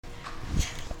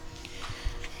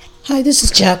Hi, this is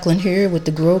Jacqueline here with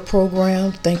the Grow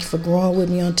Program. Thank you for growing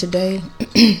with me on today.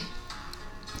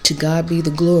 To God be the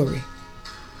glory.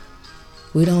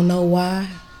 We don't know why,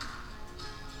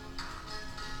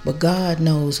 but God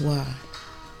knows why.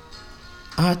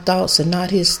 Our thoughts are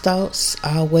not His thoughts.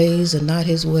 Our ways are not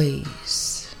His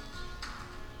ways.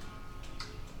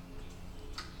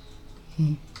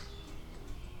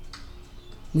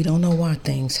 We don't know why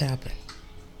things happen.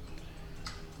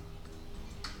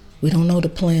 We don't know the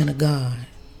plan of God.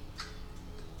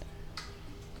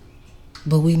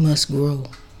 But we must grow.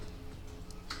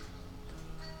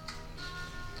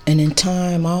 And in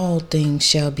time, all things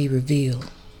shall be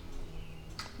revealed.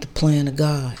 The plan of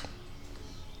God.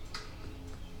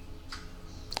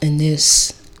 And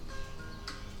this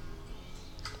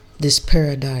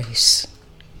paradise.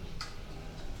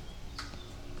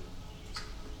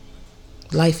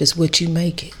 Life is what you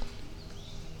make it.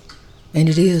 And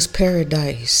it is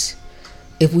paradise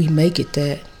if we make it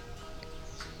that.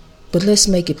 But let's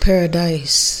make it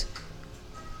paradise,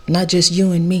 not just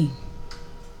you and me.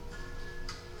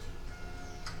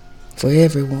 For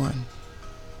everyone.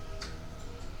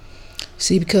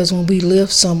 See, because when we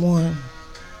lift someone,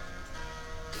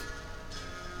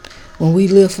 when we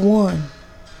lift one,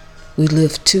 we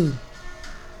lift two.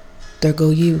 There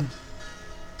go you.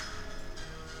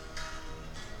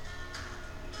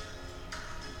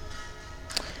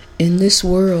 In this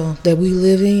world that we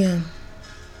live in,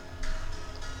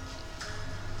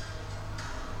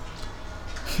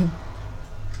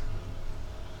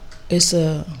 it's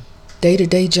a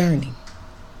day-to-day journey.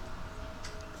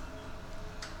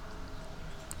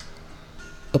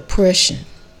 Oppression,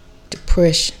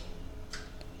 depression,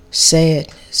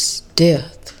 sadness,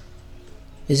 death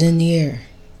is in the air.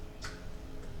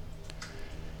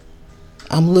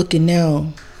 I'm looking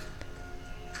now,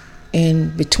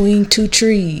 and between two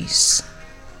trees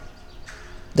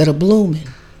that are blooming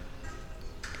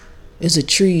is a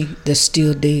tree that's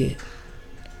still dead.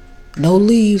 No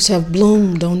leaves have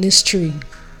bloomed on this tree.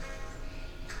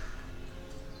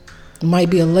 It might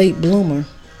be a late bloomer.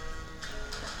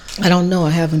 I don't know.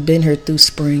 I haven't been here through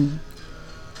spring.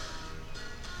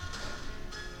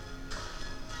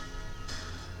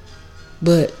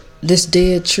 But this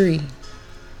dead tree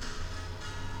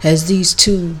has these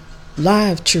two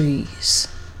live trees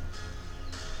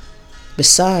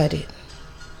beside it.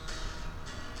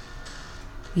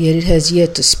 Yet it has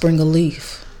yet to spring a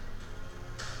leaf.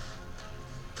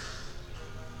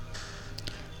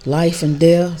 Life and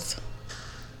death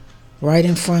right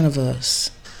in front of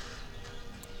us.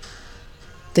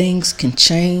 Things can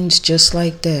change just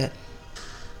like that.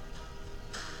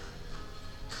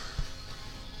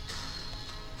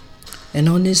 And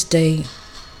on this day,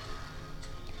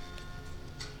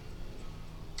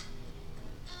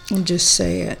 I'm just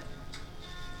sad.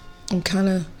 I'm kind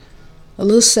of a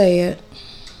little sad.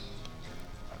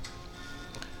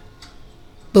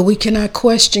 But we cannot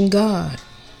question God.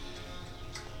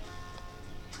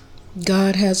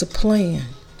 God has a plan,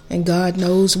 and God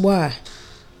knows why.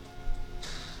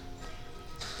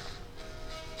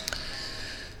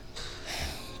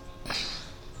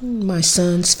 My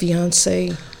son's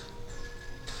fiance,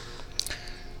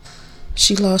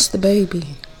 she lost the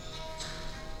baby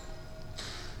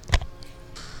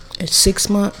at 6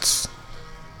 months.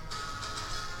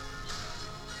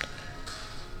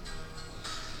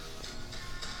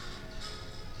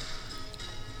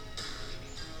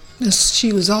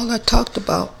 She was all I talked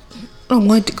about. I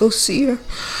wanted to go see her.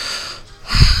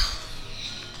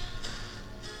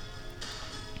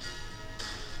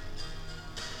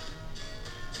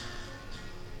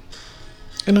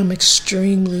 And I'm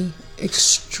extremely,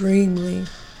 extremely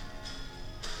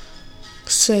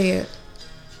sad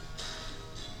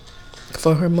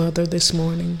for her mother this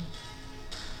morning.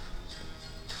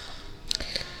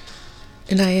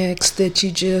 And I ask that you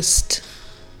just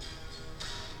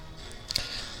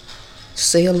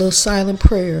say a little silent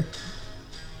prayer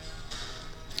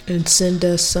and send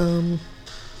some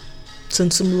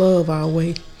love our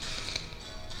way.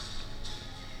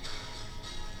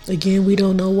 Again, we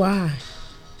don't know why.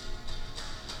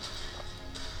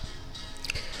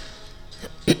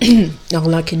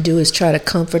 All I can do is try to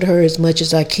comfort her as much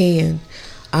as I can.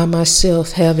 I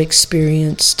myself have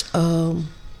experienced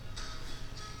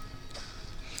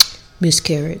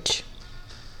miscarriage.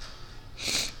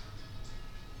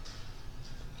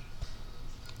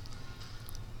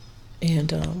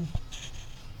 And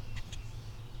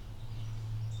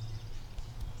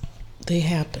they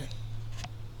happen.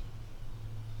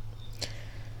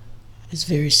 It's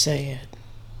very sad.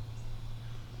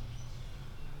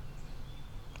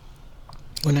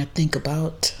 When I think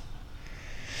about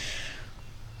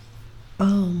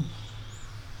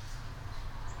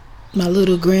My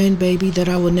little grandbaby that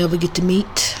I will never get to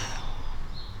meet.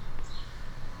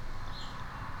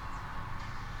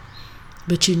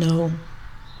 But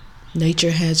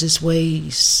nature has its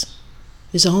ways,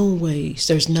 its own ways.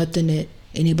 There's nothing that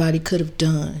anybody could have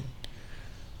done.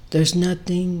 There's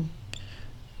nothing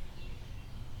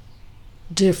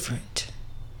different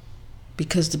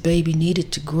because the baby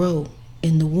needed to grow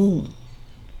in the womb.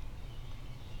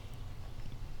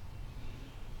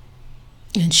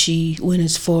 And she went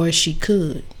as far as she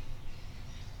could.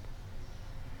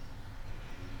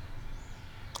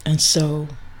 And so,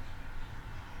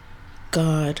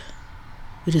 God,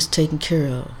 it is taken care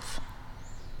of.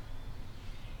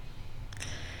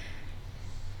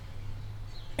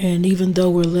 And even though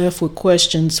we're left with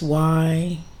questions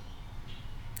why,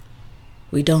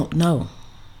 we don't know.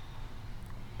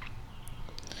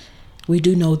 We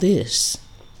do know this,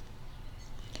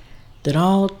 that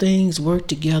all things work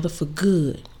together for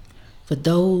good for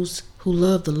those who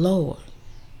love the Lord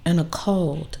and are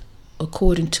called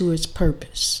according to His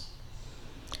purpose.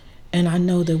 And I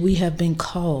know that we have been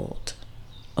called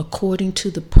according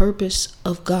to the purpose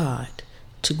of God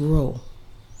to grow.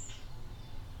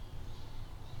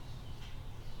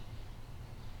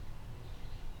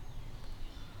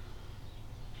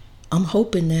 I'm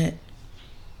hoping that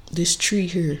this tree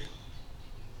here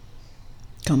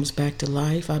comes back to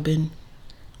life. I've been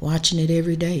watching it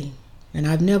every day, and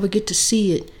I've never get to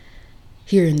see it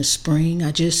here in the spring.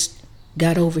 I just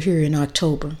got over here in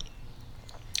October.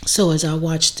 So as I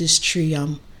watch this tree,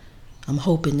 I'm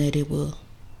hoping that it will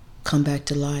come back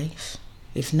to life.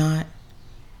 If not,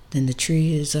 then the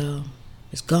tree is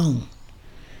gone,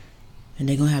 and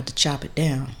they're gonna have to chop it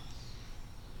down.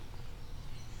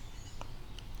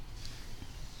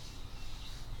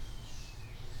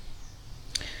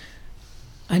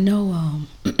 I know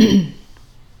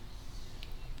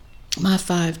my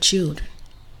 5 children,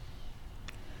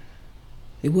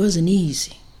 it wasn't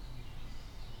easy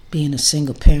being a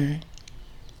single parent.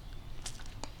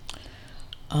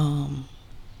 And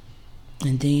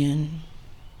then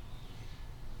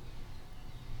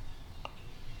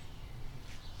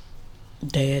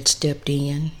Dad stepped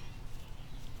in.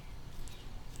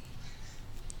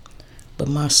 But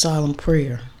my solemn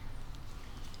prayer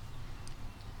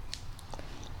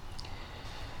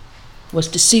was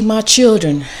to see my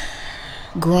children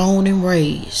grown and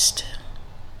raised.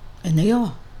 And they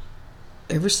are.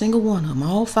 Every single one of them,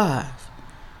 all 5,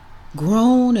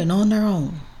 grown and on their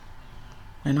own.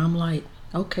 And I'm like,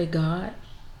 okay, God,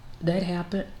 that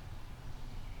happened.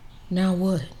 Now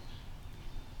what?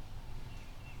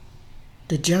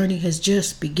 The journey has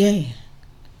just began.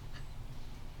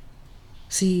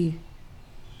 See,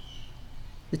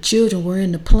 the children were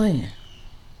in the plan.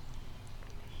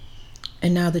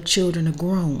 And now the children are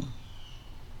grown.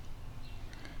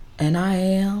 And I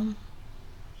am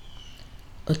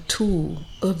a tool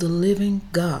of the living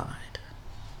God.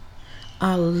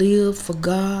 I live for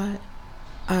God.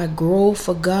 I grow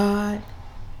for God.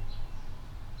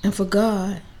 And for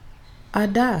God, I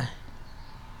die.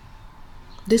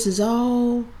 This is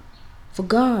all for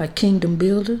God, kingdom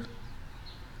builder.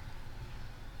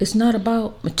 It's not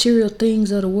about material things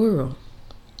of the world.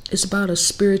 It's about a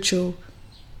spiritual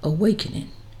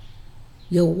awakening.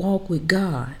 Your walk with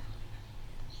God.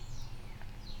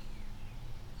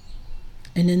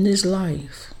 And in this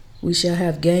life, we shall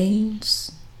have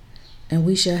gains and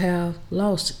we shall have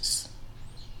losses.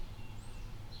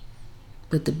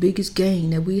 But the biggest gain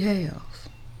that we have,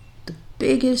 the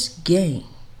biggest gain,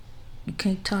 you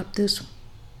can't top this one.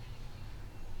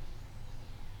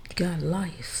 You got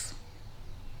life.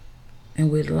 And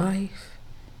with life,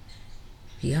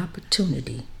 the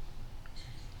opportunity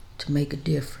to make a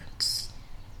difference.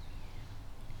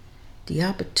 The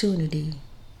opportunity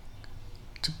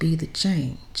to be the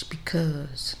change,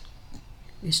 because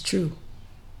it's true.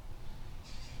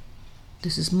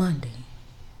 This is Monday.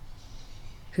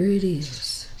 Here it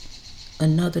is,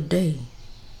 another day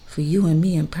for you and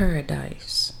me in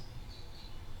paradise.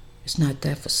 It's not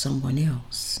that for someone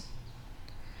else.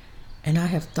 And I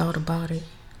have thought about it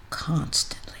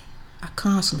constantly. I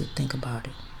constantly think about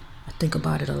it. I think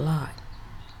about it a lot.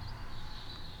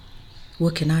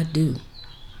 What can I do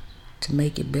to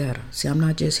make it better? See, I'm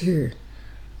not just here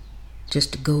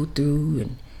just to go through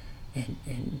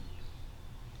and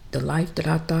the life that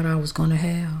I thought I was going to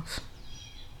have.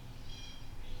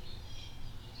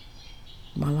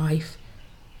 My life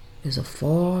is a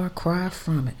far cry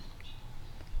from it.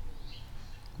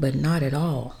 But not at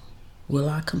all will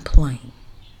I complain.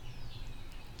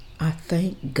 I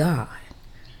thank God,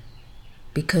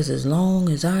 because as long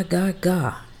as I got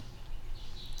God,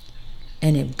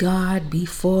 And if God be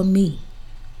for me,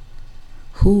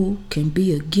 who can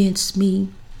be against me?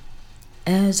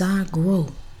 As I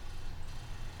grow,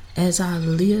 as I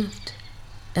lift,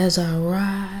 as I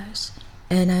rise,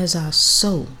 and as I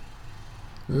sow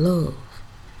love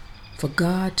for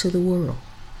God to the world.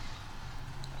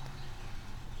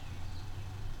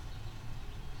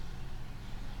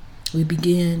 We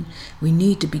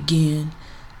need to begin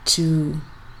to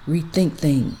rethink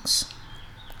things.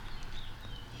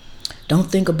 Don't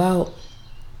think about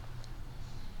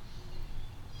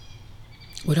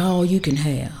what all you can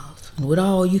have, and what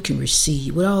all you can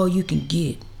receive, what all you can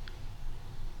get.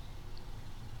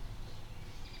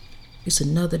 It's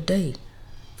another day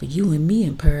for you and me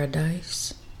in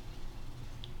paradise.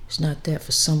 It's not that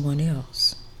for someone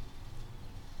else.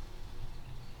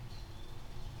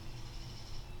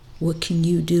 What can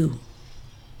you do?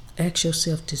 Ask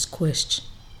yourself this question.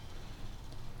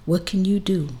 What can you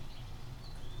do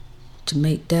to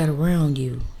make that around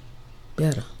you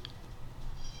better?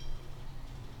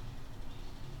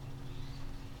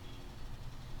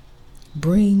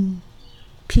 Bring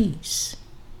peace,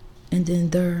 and then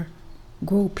there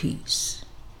grow peace.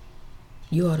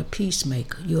 You are the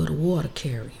peacemaker. You are the water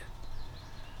carrier.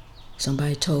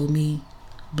 Somebody told me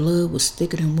blood was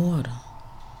thicker than water.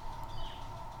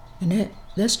 And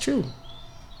that's true.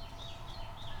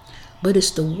 But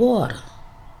it's the water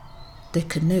that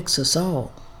connects us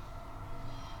all.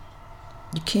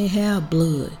 You can't have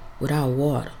blood without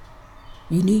water.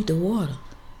 You need the water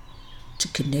to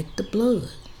connect the blood.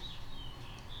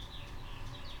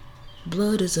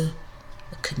 Blood is a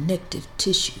connective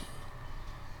tissue.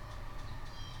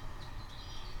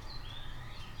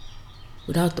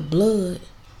 Without the blood,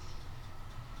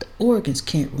 the organs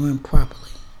can't run properly.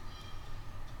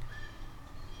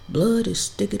 Blood is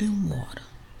thicker than water.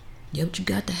 Yeah, but you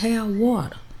got to have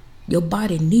water. Your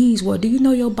body needs water. Do you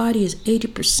know your body is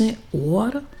 80%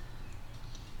 water?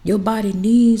 Your body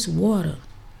needs water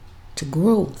to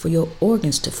grow, for your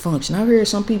organs to function. I've heard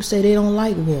some people say they don't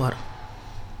like water.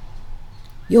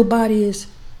 Your body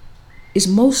is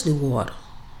mostly water.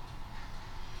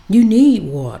 You need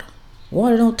water.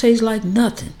 Water don't taste like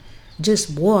nothing,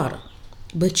 just water.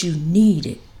 But you need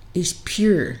it. It's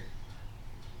pure.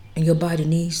 And your body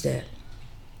needs that.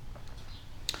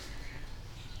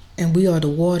 And we are the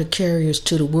water carriers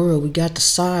to the world. We got the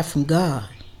side from God.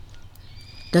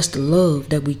 That's the love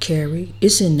that we carry.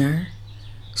 It's in there.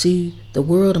 See, the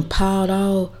world done piled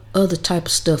all other type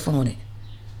of stuff on it.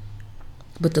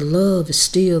 But the love is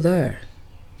still there.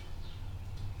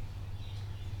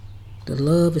 The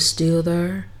love is still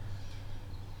there.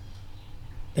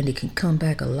 And it can come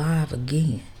back alive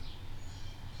again.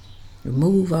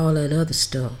 Remove all that other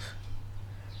stuff.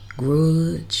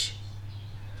 Grudge.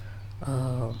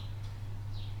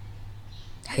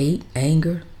 Hate,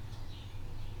 anger.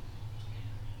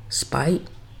 Spite.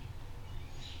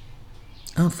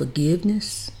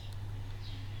 Unforgiveness.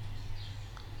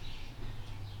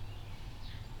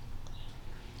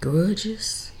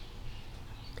 Grudges.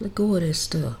 Let go of that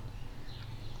stuff.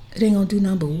 It ain't gonna do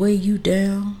nothing but weigh you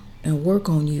down and work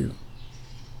on you.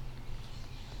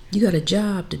 You got a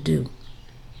job to do.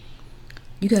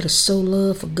 You got to sow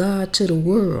love for God to the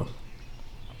world.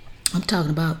 I'm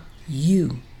talking about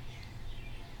you.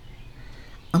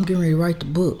 I'm getting ready to write the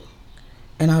book.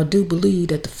 And I do believe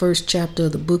that the first chapter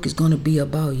of the book is going to be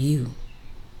about you.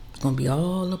 It's going to be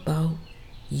all about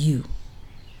you.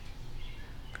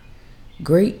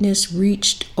 Greatness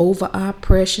reached over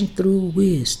oppression through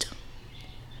wisdom.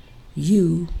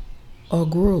 You are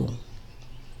grow.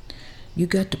 You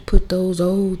got to put those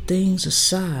old things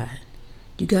aside.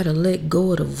 You got to let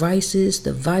go of the vices,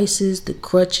 the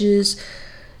crutches,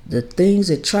 the things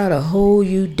that try to hold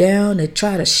you down, that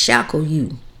try to shackle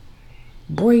you.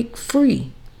 Break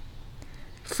free.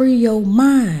 Free your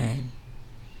mind,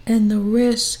 and the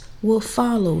rest will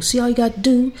follow. See, all you got to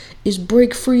do is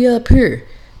break free up here.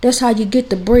 That's how you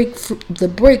get the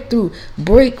breakthrough.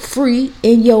 Break free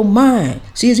in your mind.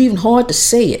 See, it's even hard to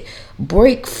say it.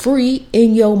 Break free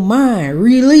in your mind.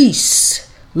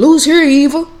 Release. Loose here,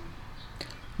 evil.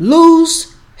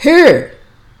 Loose here.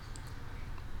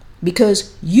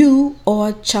 Because you are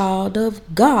a child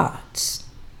of God's.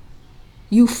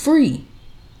 You free.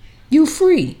 You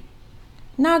free.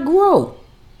 Now grow.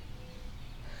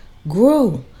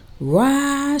 Grow.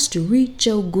 Rise to reach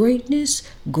your greatness.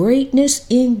 Greatness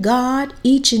in God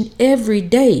each and every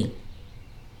day.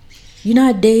 You're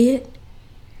not dead.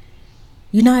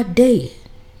 You're not dead.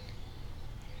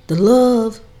 The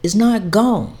love is not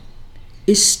gone.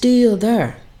 It's still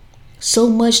there. So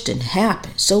much done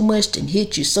happened. So much done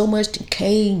hit you. So much done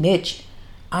came at you.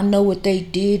 I know what they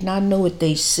did and I know what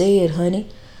they said, honey.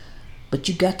 But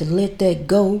you got to let that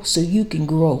go so you can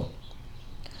grow.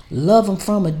 Love them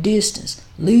from a distance.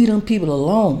 Leave them people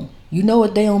alone. You know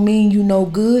what they don't mean you no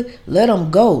good? Let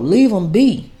them go. Leave them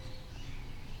be.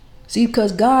 See,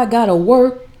 because God got to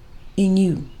work in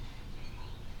you.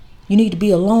 You need to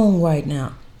be alone right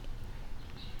now.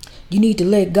 You need to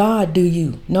let God do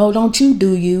you. No, don't you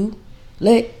do you.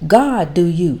 Let God do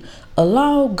you.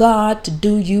 Allow God to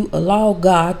do you. Allow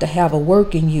God to have a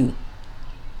work in you.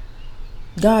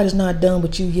 God is not done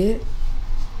with you yet.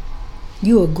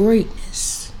 You are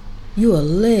greatness. You are a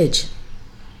legend.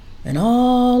 And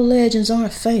all legends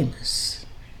aren't famous.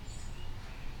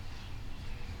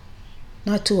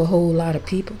 Not to a whole lot of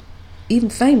people. Even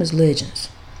famous legends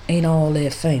ain't all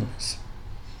that famous.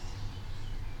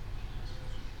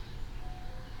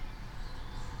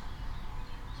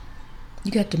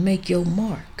 You got to make your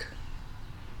mark.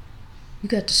 You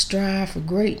got to strive for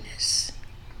greatness.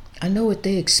 I know what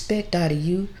they expect out of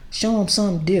you. Show them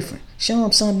something different. Show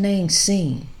them something they ain't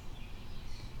seen.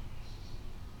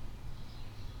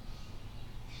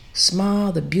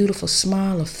 Smile the beautiful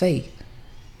smile of faith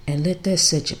and let that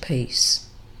set your pace.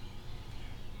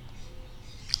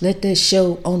 Let that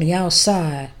show on the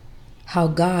outside how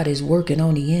God is working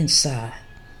on the inside.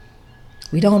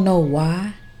 We don't know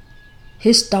why.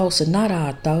 His thoughts are not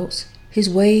our thoughts. His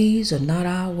ways are not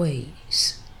our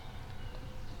ways.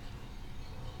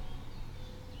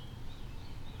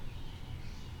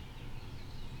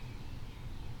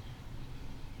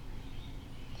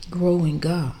 Grow in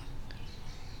God.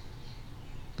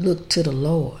 Look to the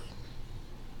Lord.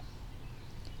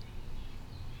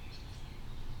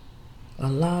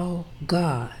 Allow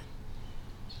God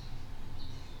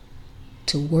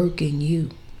to work in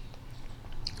you.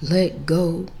 Let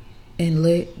go and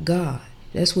let God.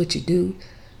 That's what you do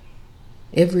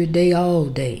every day, all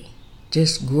day.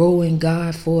 Just grow in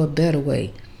God for a better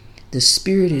way. The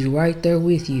Spirit is right there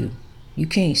with you. You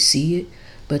can't see it,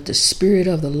 but the Spirit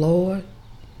of the Lord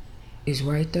is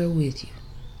right there with you.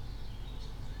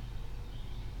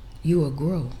 You will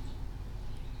grow.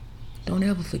 Don't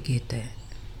ever forget that.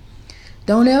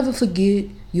 Don't ever forget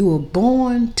you were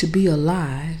born to be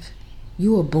alive.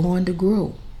 You were born to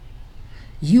grow.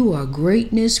 You are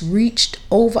greatness reached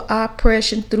over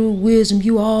oppression through wisdom.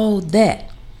 You all that.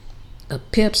 A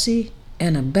Pepsi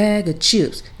and a bag of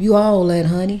chips. You all that,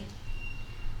 honey.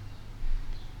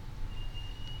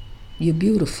 You're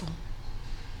beautiful.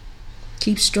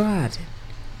 Keep striving.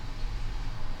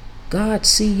 God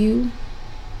see you,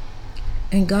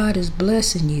 and God is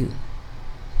blessing you.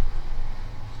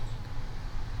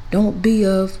 Don't be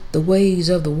of the ways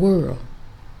of the world.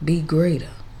 Be greater.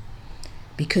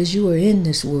 Because you are in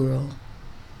this world,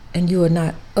 and you are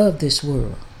not of this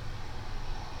world.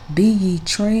 Be ye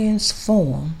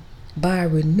transformed by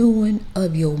renewing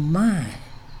of your mind.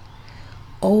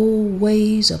 Old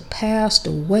ways are passed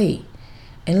away.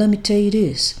 And let me tell you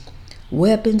this.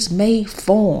 Weapons may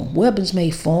form.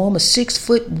 A 6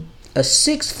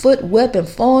 foot weapon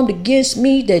formed against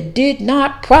me that did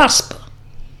not prosper.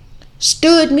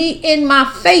 Stood me in my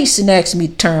face and asked me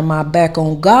to turn my back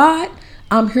on God.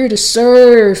 I'm here to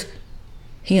serve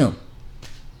Him.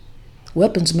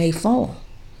 Weapons may form,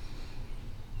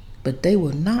 but they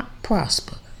will not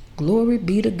prosper. Glory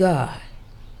be to God.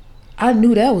 I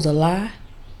knew that was a lie.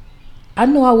 I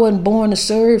knew I wasn't born to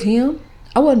serve Him.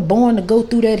 I wasn't born to go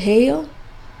through that hell.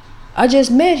 I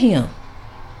just met Him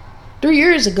 3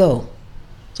 years ago.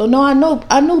 So no,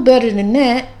 I knew better than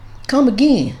that. Come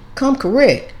again. Come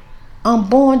correct. I'm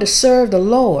born to serve the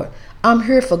Lord. I'm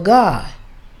here for God.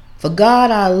 For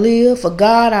God I live. For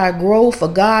God I grow. For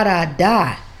God I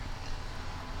die.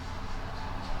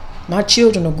 My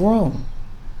children are grown.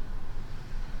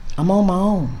 I'm on my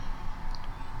own.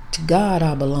 To God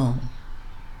I belong.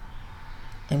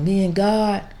 And me and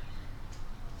God,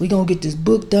 we gonna get this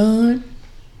book done,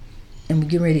 and we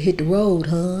get ready to hit the road,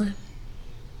 hon.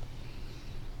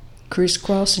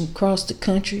 Crisscrossing across the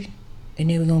country, and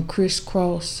then we're gonna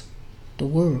crisscross the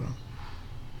world.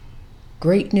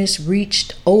 Greatness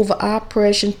reached over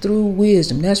oppression through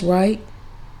wisdom. That's right.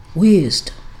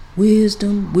 Wisdom.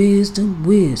 Wisdom, wisdom,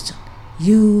 wisdom.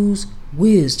 Use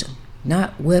wisdom,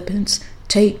 not weapons.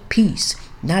 Take peace,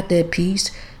 not that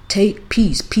peace. Take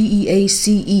peace,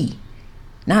 P-E-A-C-E.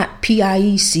 Not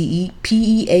P-I-E-C-E,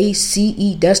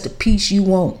 P-E-A-C-E. That's the peace you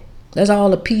want. That's all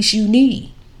the peace you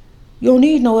need. You don't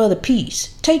need no other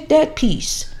peace. Take that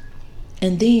peace.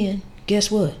 And then,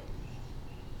 guess what?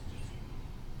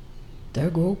 There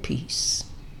go peace.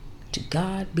 To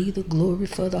God be the glory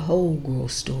for the whole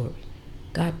growth story.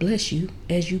 God bless you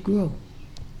as you grow.